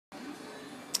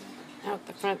Out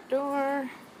the front door,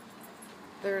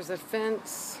 there's a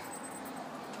fence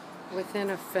within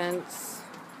a fence.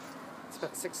 It's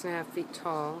about 6.5 feet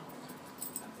tall.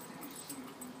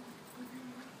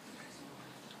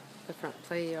 The front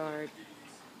play yard.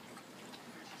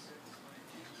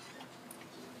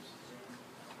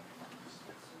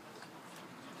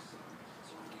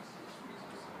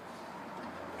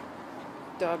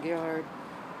 Dog yard.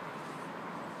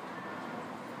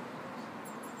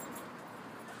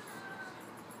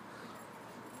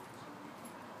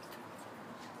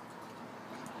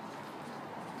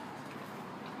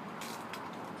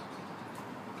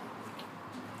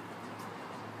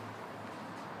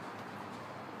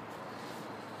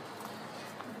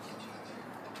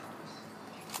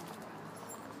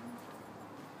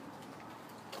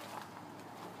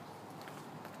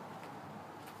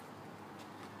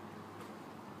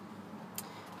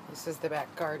 This is the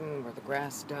back garden where the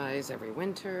grass dies every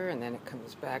winter and then it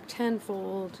comes back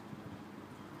tenfold.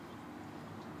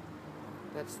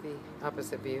 That's the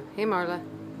opposite view. Hey Marla.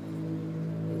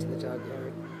 Into the dog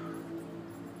yard.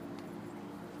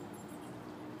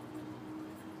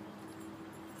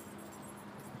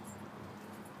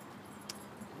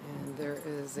 And there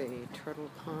is a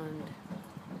turtle pond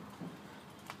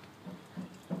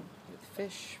with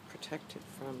fish protected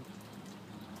from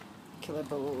killer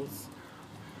bulls.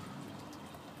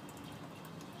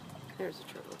 There's a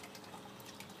turtle.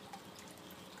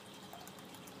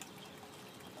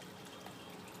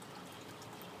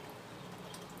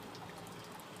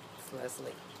 It's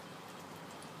Leslie.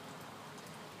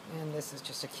 And this is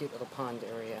just a cute little pond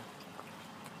area.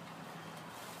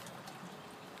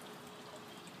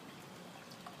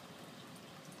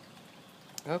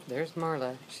 Oh, there's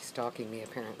Marla. She's stalking me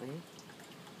apparently.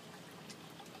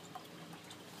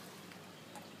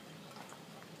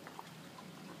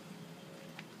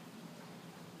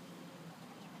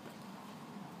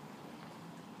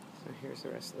 So here's the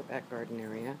rest of the back garden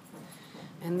area.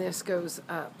 And this goes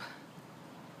up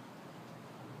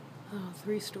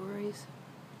 3 stories.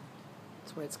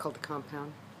 That's why it's called the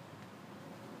compound.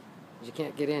 You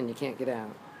can't get in, you can't get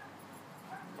out.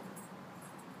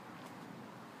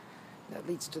 That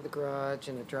leads to the garage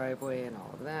and a driveway and all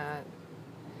of that.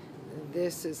 And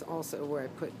this is also where I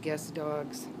put guest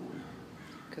dogs,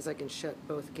 because I can shut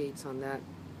both gates on that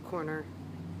corner.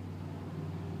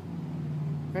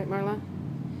 Right, Marla?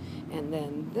 And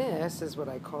then this is what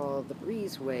I call the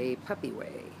breezeway, puppy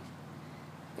way.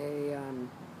 A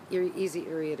easy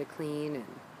area to clean and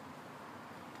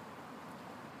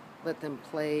let them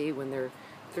play when they're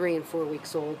 3 and 4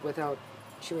 weeks old without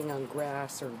chewing on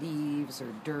grass or leaves or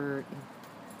dirt.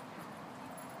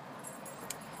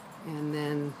 And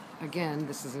then again,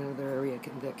 this is another area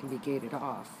that can be gated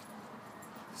off.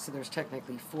 So there's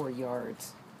technically 4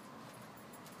 yards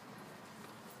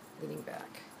leading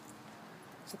back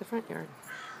to the front yard.